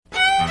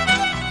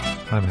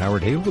I'm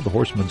Howard Hale with the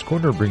Horseman's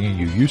Corner, bringing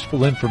you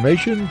useful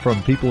information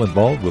from people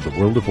involved with the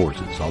world of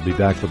horses. I'll be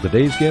back with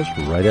today's guest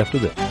right after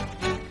this.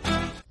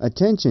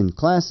 Attention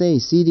Class A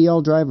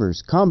CDL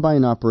drivers,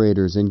 combine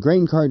operators, and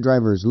grain cart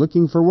drivers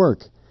looking for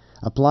work.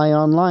 Apply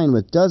online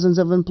with dozens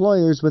of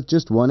employers with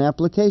just one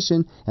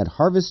application at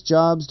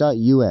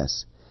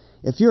harvestjobs.us.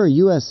 If you're a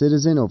U.S.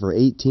 citizen over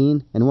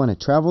 18 and want to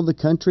travel the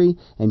country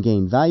and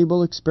gain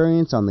valuable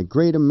experience on the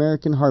Great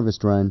American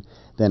Harvest Run,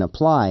 then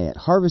apply at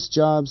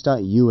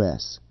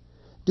harvestjobs.us.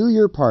 Do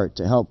your part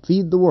to help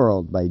feed the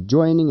world by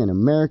joining an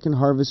American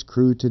Harvest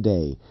crew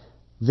today.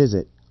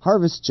 Visit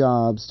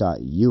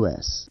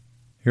harvestjobs.us.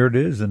 Here it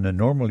is. In a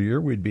normal year,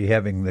 we'd be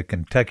having the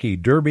Kentucky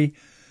Derby,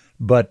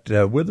 but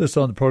with us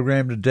on the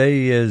program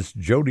today is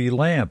Jody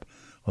Lamp,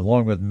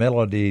 along with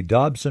Melody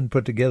Dobson,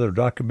 put together a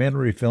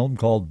documentary film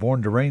called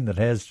Born to Reign that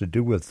has to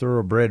do with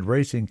thoroughbred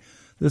racing.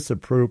 This is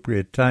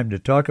appropriate time to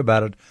talk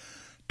about it.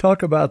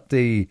 Talk about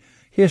the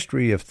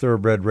history of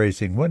thoroughbred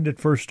racing. When did it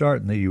first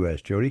start in the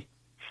U.S., Jody?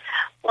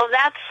 Well,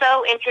 that's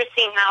so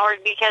interesting,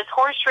 Howard, because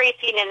horse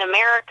racing in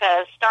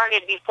America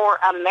started before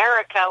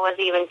America was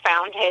even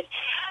founded.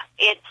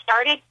 It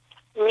started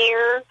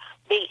near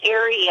the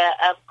area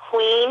of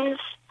Queens,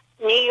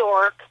 New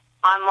York,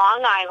 on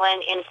Long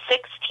Island in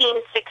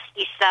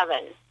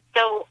 1667.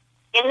 So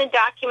in the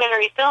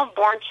documentary film,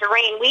 Born to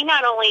Reign, we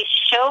not only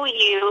show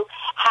you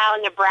how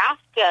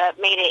Nebraska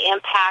made an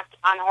impact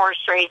on horse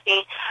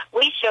racing,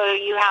 we show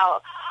you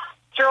how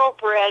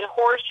thoroughbred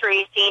horse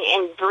racing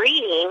and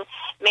breeding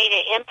made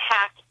an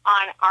impact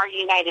on our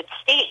United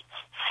States.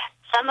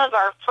 Some of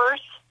our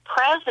first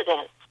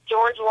presidents,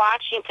 George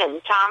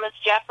Washington, Thomas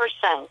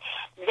Jefferson,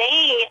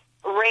 they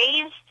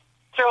raised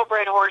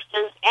thoroughbred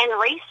horses and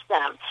raced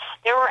them.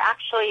 There were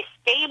actually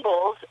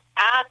stables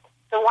at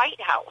the White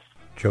House.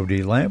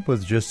 Jody Lamp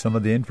with just some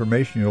of the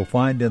information you'll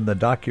find in the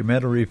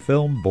documentary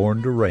film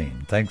Born to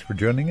Reign. Thanks for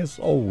joining us.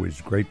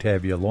 Always great to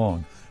have you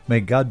along.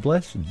 May God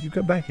bless, and you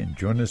come back and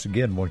join us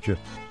again, won't you?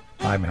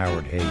 I'm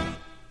Howard Hale.